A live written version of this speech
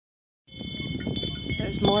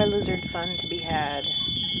There's more lizard fun to be had.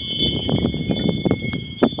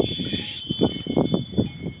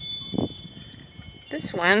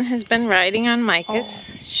 This one has been riding on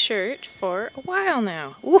Micah's shirt for a while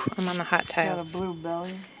now. Ooh, I'm on the hot tiles. Got a blue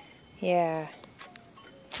belly. Yeah.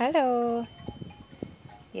 Hello.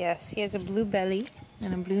 Yes, he has a blue belly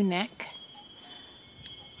and a blue neck.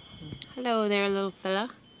 Hello there, little fella.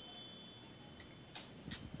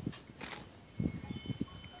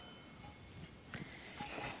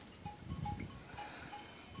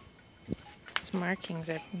 His markings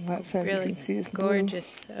are really gorgeous.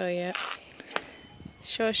 Oh, yeah.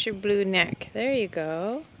 Show us your blue neck. There you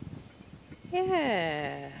go.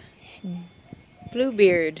 Yeah.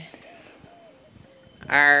 Bluebeard.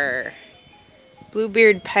 Arr.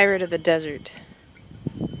 Bluebeard, pirate of the desert.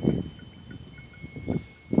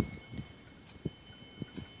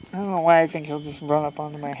 I don't know why I think he'll just run up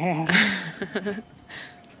onto my hand.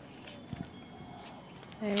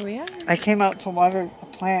 There we are. I came out to water a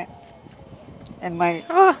plant and my...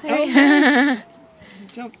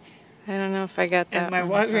 Jump. I don't know if I got that. And my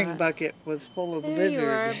watering bucket was full of lizard. There you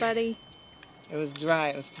are, buddy. It was dry.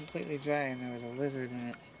 It was completely dry and there was a lizard in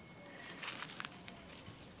it.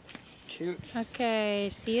 Cute.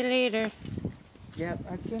 Okay, see you later. Yep,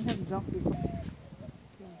 I've seen him jump before.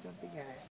 He's a jumpy guy.